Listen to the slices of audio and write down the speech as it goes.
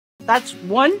That's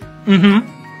one? Mm-hmm.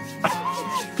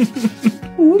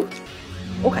 Ooh.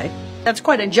 Okay. That's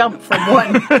quite a jump from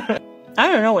one. I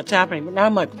don't know what's happening, but now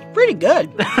I'm like, pretty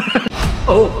good.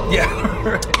 Oh, yeah.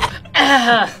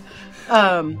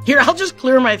 Here, I'll just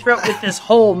clear my throat with this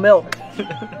whole milk.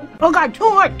 Oh God, too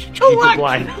much, too much.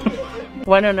 Blind.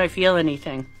 Why don't I feel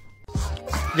anything?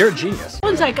 You're a genius.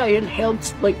 Sounds like I inhaled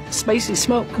like spicy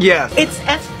smoke. Yeah. It's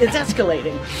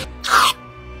escalating.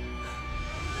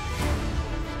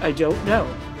 I don't know.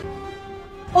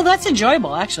 Oh, that's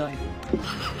enjoyable, actually.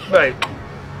 Right.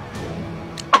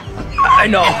 I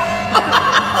know.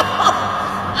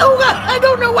 Oh God, I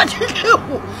don't know what to do.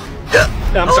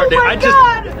 I'm sorry, oh my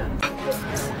God.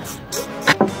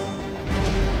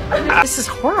 This is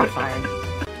horrifying.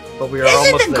 But we are almost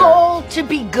there. Isn't the goal to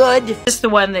be good? This is the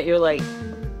one that you're like,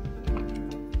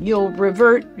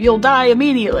 you'll die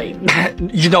immediately.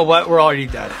 You know what? We're already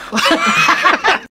dead.